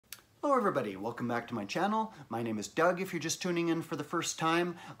Hello everybody, welcome back to my channel. My name is Doug. If you're just tuning in for the first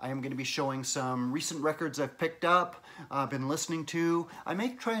time, I am going to be showing some recent records I've picked up, been listening to. I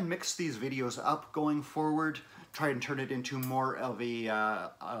may try and mix these videos up going forward, try and turn it into more of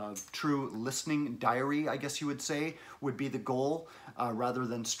a true listening diary, I guess you would say, would be the goal, rather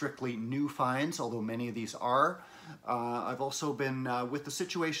than strictly new finds, although many of these are. I've also been, with the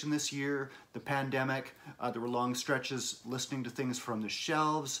situation this year, the pandemic, there were long stretches listening to things from the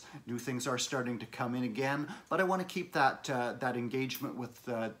shelves. New things are starting to come in again, but I want to keep that, that engagement with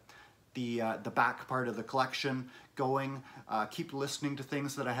the back part of the collection going. Keep listening to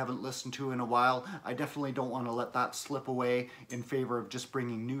things that I haven't listened to in a while. I definitely don't want to let that slip away in favor of just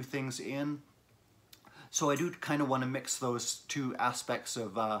bringing new things in. So I do kind of want to mix those two aspects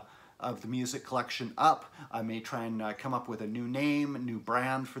of the music collection up. I may try and come up with a new name, a new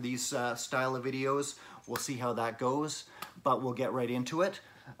brand for these style of videos. We'll see how that goes, but we'll get right into it.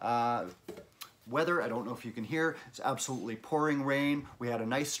 Weather, I don't know if you can hear, it's absolutely pouring rain. We had a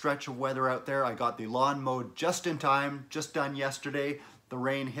nice stretch of weather out there. I got the lawn mowed just in time, just done yesterday. The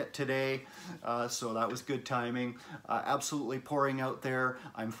rain hit today, so that was good timing. Absolutely pouring out there.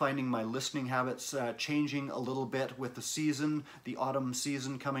 I'm finding my listening habits changing a little bit with the season, the autumn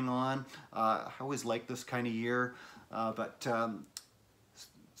season coming on. I always like this kind of year, but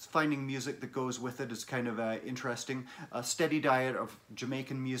finding music that goes with it is kind of interesting. A steady diet of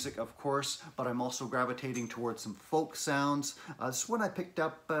Jamaican music, of course, but I'm also gravitating towards some folk sounds. This one I picked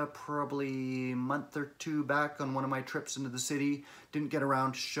up probably a month or two back on one of my trips into the city. Didn't get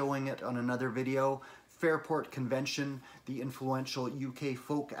around to showing it on another video. Fairport Convention, the influential UK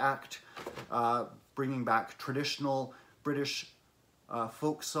folk act, bringing back traditional British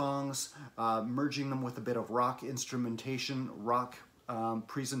folk songs, merging them with a bit of rock instrumentation, rock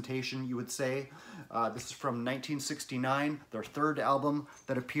presentation, you would say. This is from 1969, their third album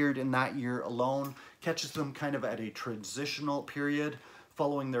that appeared in that year alone. Catches them kind of at a transitional period.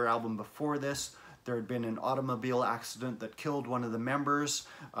 Following their album before this, there had been an automobile accident that killed one of the members.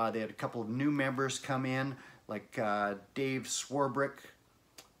 They had a couple of new members come in, like Dave Swarbrick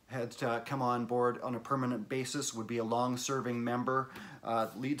had come on board on a permanent basis, would be a long-serving member.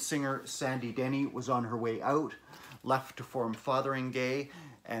 Lead singer Sandy Denny was on her way out, left to form Fotheringay,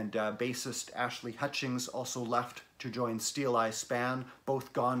 and bassist Ashley Hutchings also left to join Steel Eye Span,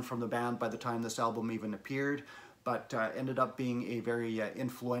 both gone from the band by the time this album even appeared, but ended up being a very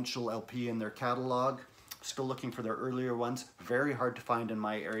influential LP in their catalog. Still looking for their earlier ones, very hard to find in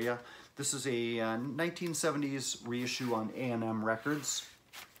my area. This is a 1970s reissue on A&M Records.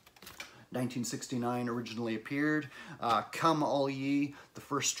 1969 originally appeared. Come All Ye, the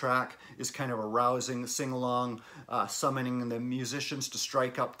first track, is kind of a rousing sing-along, summoning the musicians to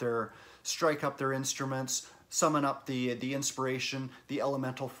strike up their instruments, summon up the inspiration, the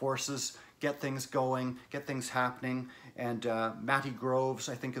elemental forces, get things going, get things happening. And Matty Groves,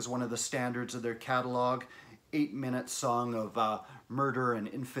 I think, is one of the standards of their catalog. 8-minute song of murder and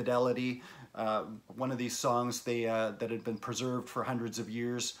infidelity. One of these songs that had been preserved for hundreds of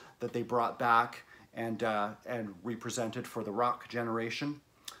years that they brought back and represented for the rock generation.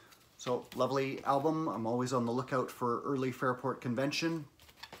 So lovely album. I'm always on the lookout for early Fairport Convention.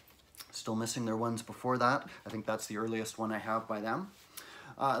 Still missing their ones before that. I think that's the earliest one I have by them.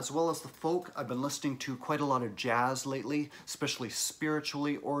 As well as the folk, I've been listening to quite a lot of jazz lately, especially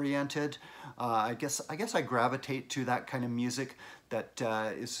spiritually oriented. I guess I gravitate to that kind of music that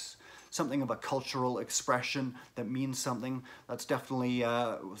is something of a cultural expression that means something. That's definitely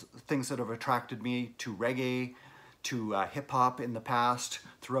things that have attracted me to reggae, to hip-hop in the past,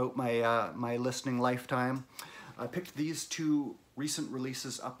 throughout my listening lifetime. I picked these two recent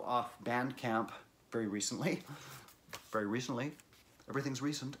releases up off Bandcamp very recently. Very recently. Everything's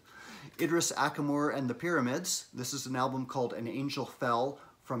recent. Idris Akamur and the Pyramids. This is an album called An Angel Fell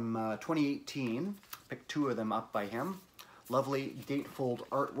from 2018. Picked two of them up by him. Lovely gatefold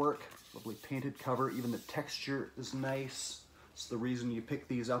artwork, lovely painted cover. Even the texture is nice. It's the reason you pick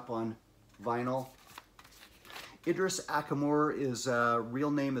these up on vinyl. Idris Akamur, his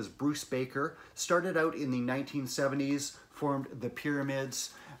real name is Bruce Baker. Started out in the 1970s, formed the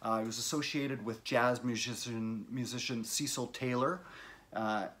Pyramids. He was associated with jazz musician Cecil Taylor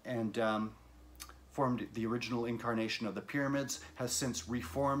and formed the original incarnation of the Pyramids, has since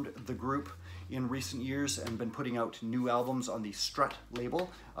reformed the group in recent years and been putting out new albums on the Strut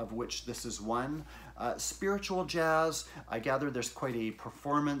label, of which this is one. Spiritual jazz, I gather there's quite a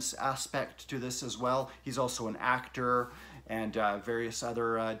performance aspect to this as well. He's also an actor and various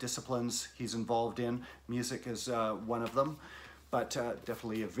other disciplines he's involved in. Music is one of them. but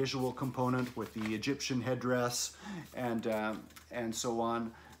definitely a visual component with the Egyptian headdress and so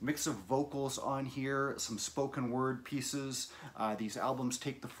on. Mix of vocals on here, some spoken word pieces. These albums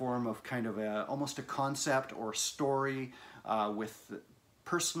take the form of kind of almost a concept or story with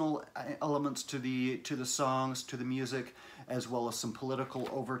personal elements to the songs, to the music, as well as some political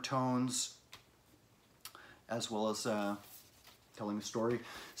overtones, as well as telling a story.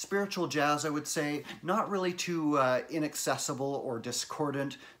 Spiritual jazz, I would say, not really too inaccessible or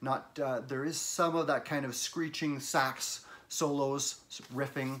discordant. Not there is some of that kind of screeching sax solos,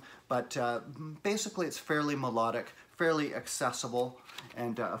 riffing, but basically it's fairly melodic, fairly accessible,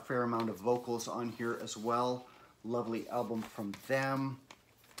 and a fair amount of vocals on here as well. Lovely album from them.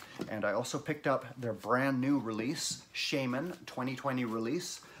 And I also picked up their brand new release, Shaman 2020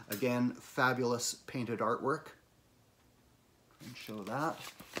 release. Again, fabulous painted artwork. And show that.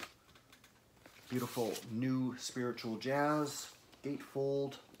 Beautiful new spiritual jazz,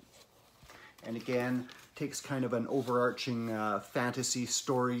 gatefold. And again, takes kind of an overarching fantasy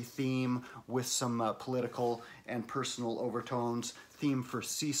story theme with some political and personal overtones. Theme for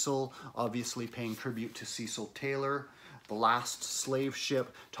Cecil, obviously paying tribute to Cecil Taylor. The Last Slave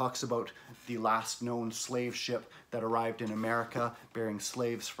Ship talks about the last known slave ship that arrived in America bearing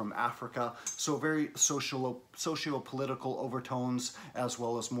slaves from Africa. So very socio-political overtones, as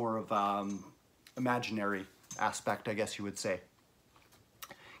well as more of imaginary aspect, I guess you would say.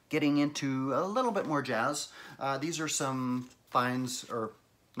 Getting into a little bit more jazz. These are some finds, or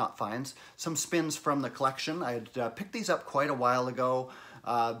not finds, some spins from the collection. I had picked these up quite a while ago,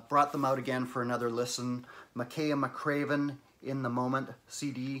 brought them out again for another listen. Makaya McCraven, In the Moment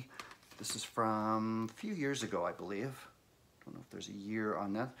CD. This is from a few years ago, I believe. Don't know if there's a year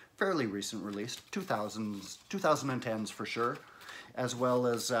on that. Fairly recent release, 2010s for sure, as well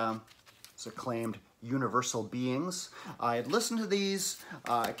as its acclaimed Universal Beings. I had listened to these.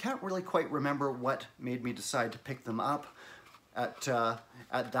 I can't really quite remember what made me decide to pick them up at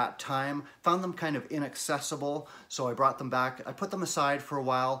that time. Found them kind of inaccessible, so I brought them back. I put them aside for a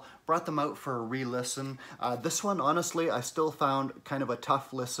while, brought them out for a re-listen. This one, honestly, I still found kind of a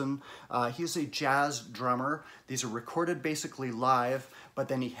tough listen. He's a jazz drummer. These are recorded basically live, but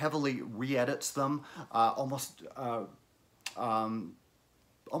then he heavily re-edits them, almost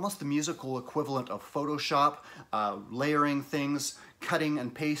the musical equivalent of Photoshop, layering things, cutting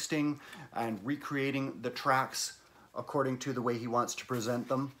and pasting, and recreating the tracks according to the way he wants to present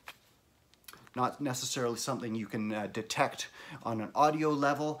them. Not necessarily something you can detect on an audio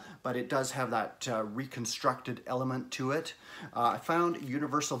level, but it does have that reconstructed element to it. I found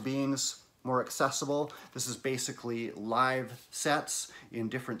Universal Beings more accessible. This is basically live sets in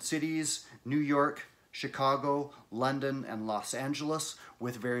different cities, New York, Chicago, London, and Los Angeles,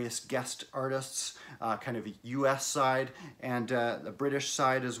 with various guest artists, kind of a US side and the British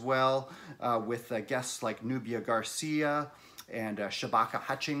side as well, with guests like Nubia Garcia and Shabaka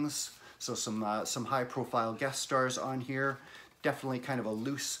Hutchings. So some high-profile guest stars on here. Definitely kind of a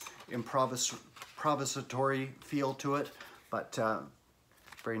loose, improvisatory feel to it, but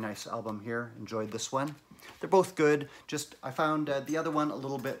very nice album here. Enjoyed this one. They're both good. Just I found the other one a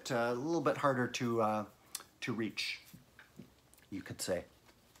little bit harder to reach, you could say.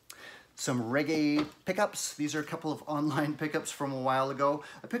 Some reggae pickups. These are a couple of online pickups from a while ago.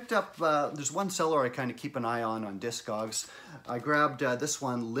 I picked up, there's one seller I kind of keep an eye on Discogs. I grabbed this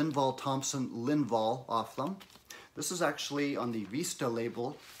one, Linval Thompson Linval, off them. This is actually on the Vista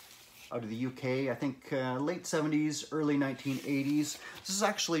label out of the UK, I think late 70s, early 1980s. This is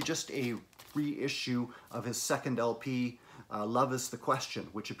actually just a reissue of his second LP, Love is the Question,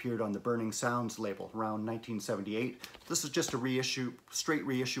 which appeared on the Burning Sounds label around 1978. This is just a reissue, straight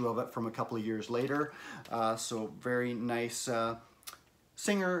reissue of it from a couple of years later. So very nice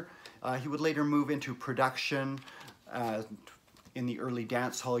singer. He would later move into production in the early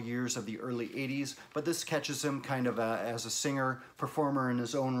dance hall years of the early 80s, but this catches him kind of as a singer, performer in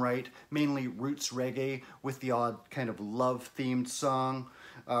his own right, mainly roots reggae with the odd kind of love-themed song,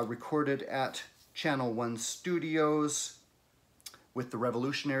 recorded at Channel 1 Studios with the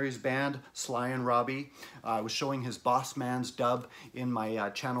Revolutionaries Band, Sly and Robbie. I was showing his Boss Man's dub in my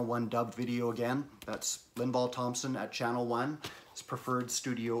Channel 1 dub video again. That's Linval Thompson at Channel 1, his preferred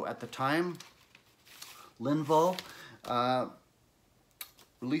studio at the time. Linval,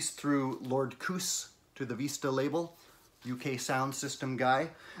 released through Lord Koos to the Vista label, UK sound system guy.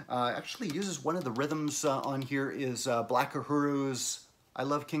 Actually uses one of the rhythms on here is Black Uhuru's I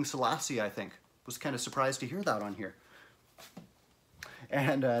Love King Selassie, I think. Was kind of surprised to hear that on here.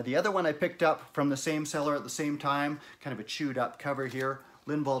 And the other one I picked up from the same seller at the same time, kind of a chewed up cover here,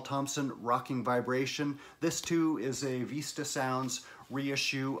 Linval Thompson, Rocking Vibration. This too is a Vista Sounds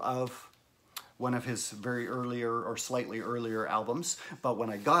reissue of one of his very earlier or slightly earlier albums. But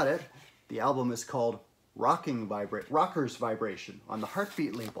when I got it, the album is called Rocker's Vibration on the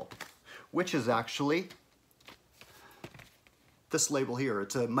Heartbeat label, which is actually this label here.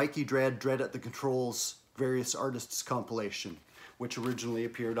 It's a Mikey Dread at the Controls Various Artists compilation, which originally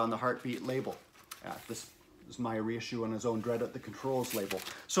appeared on the Heartbeat label. This is my reissue on his own Dread at the Controls label.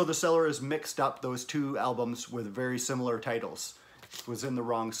 So the seller has mixed up those two albums with very similar titles. It was in the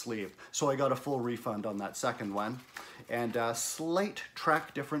wrong sleeve. So I got a full refund on that second one. And a slight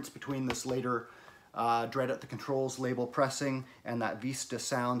track difference between this later Dread at the Controls label pressing and that Vista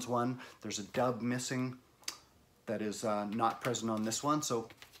Sounds one. There's a dub missing that is not present on this one. So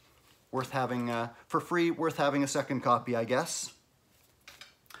worth having, for free, worth having a second copy, I guess.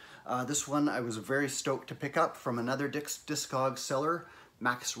 This one I was very stoked to pick up from another Discog seller,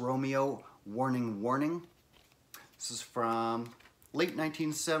 Max Romeo, Warning Warning. This is from late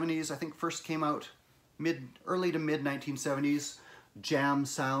 1970s, I think first came out early to mid 1970s, Jam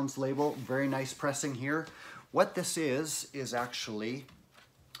Sounds label, very nice pressing here. What this is actually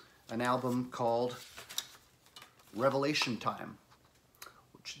an album called Revelation Time,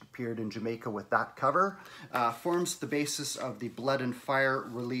 which appeared in Jamaica with that cover. Forms the basis of the Blood and Fire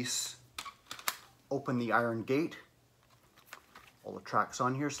release, Open the Iron Gate. All the tracks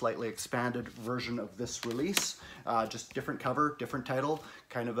on here, slightly expanded version of this release. Just different cover, different title,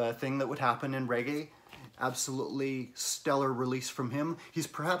 kind of a thing that would happen in reggae. Absolutely stellar release from him. He's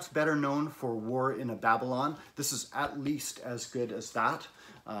perhaps better known for War in a Babylon. This is at least as good as that.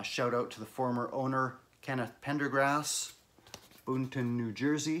 Shout out to the former owner, Kenneth Pendergrass, Boonton, New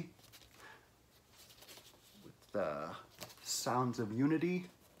Jersey, with the Sounds of Unity.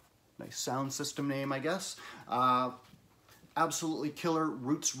 Nice sound system name, I guess. Absolutely killer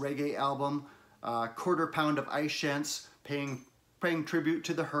roots reggae album. Quarter Pound of Ice Shants, paying tribute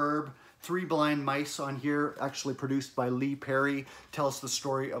to the Herb. Three Blind Mice on here, actually produced by Lee Perry, tells the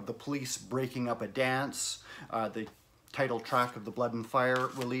story of the police breaking up a dance. The title track of the Blood and Fire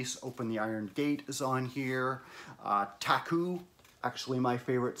release, Open the Iron Gate, is on here. Taku, actually my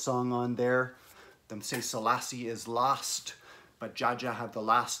favorite song on there. Them say Selassie is lost, but Jaja have the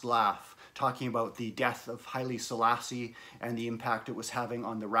last laugh, talking about the death of Haile Selassie and the impact it was having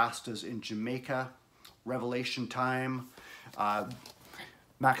on the Rastas in Jamaica. Revelation Time.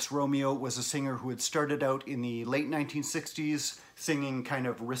 Max Romeo was a singer who had started out in the late 1960s singing kind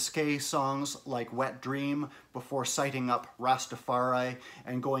of risque songs like Wet Dream before citing up Rastafari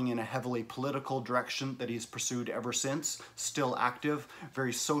and going in a heavily political direction that he's pursued ever since. Still active,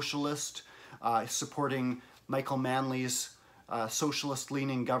 very socialist, supporting Michael Manley's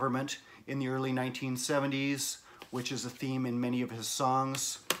socialist-leaning government in the early 1970s, which is a theme in many of his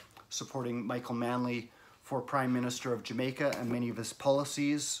songs, supporting Michael Manley for Prime Minister of Jamaica and many of his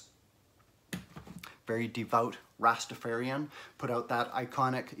policies. Very devout Rastafarian. Put out that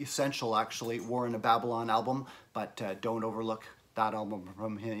iconic, essential actually, War in a Babylon album, but don't overlook that album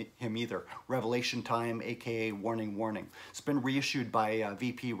from him either. Revelation Time, aka Warning Warning. It's been reissued by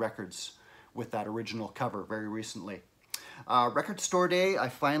VP Records with that original cover very recently. Record Store Day, I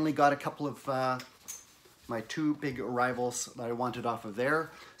finally got a couple of my two big arrivals that I wanted off of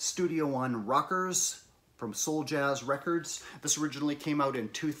there. Studio One Rockers from Soul Jazz Records. This originally came out in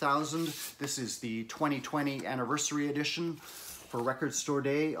 2000. This is the 2020 anniversary edition for Record Store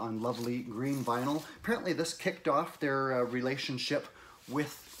Day on lovely green vinyl. Apparently this kicked off their relationship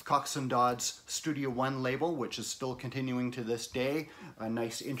with Cox & Dodd's Studio One label, which is still continuing to this day. A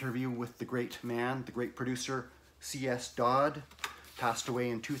nice interview with the great man, the great producer, C.S. Dodd. Passed away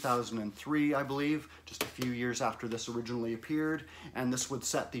in 2003, I believe, just a few years after this originally appeared, and this would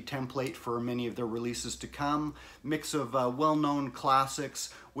set the template for many of their releases to come. Mix of well-known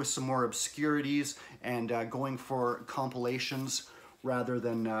classics with some more obscurities, and going for compilations rather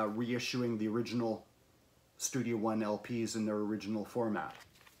than reissuing the original Studio One LPs in their original format,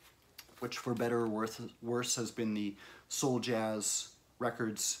 which for better or worse has been the Soul Jazz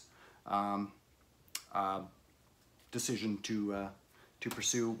Records decision to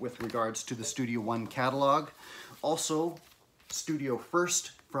pursue with regards to the Studio One catalog. Also, Studio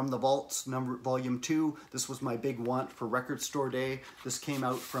First from the Vaults, Volume 2. This was my big want for Record Store Day. This came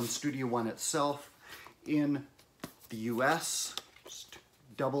out from Studio One itself in the US. Just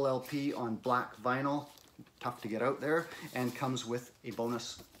double LP on black vinyl. Tough to get out there. And comes with a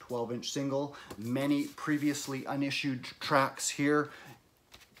bonus 12-inch single. Many previously unissued tracks here.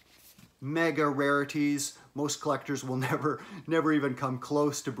 Mega rarities. Most collectors will never even come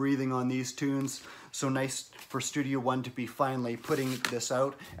close to breathing on these tunes. So nice for Studio One to be finally putting this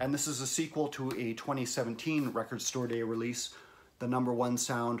out. And this is a sequel to a 2017 Record Store Day release the #1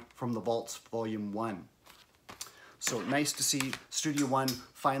 sound from the Vaults Volume 1. So nice to see Studio One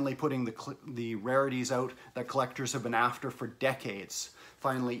finally putting the rarities out that collectors have been after for decades,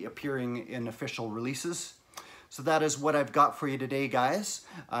 finally appearing in official releases. So that is what I've got for you today, guys.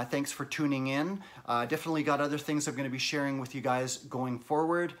 Thanks for tuning in. Definitely got other things I'm going to be sharing with you guys going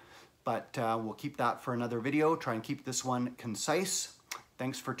forward, but we'll keep that for another video. Try and keep this one concise.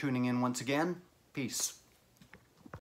 Thanks for tuning in once again. Peace.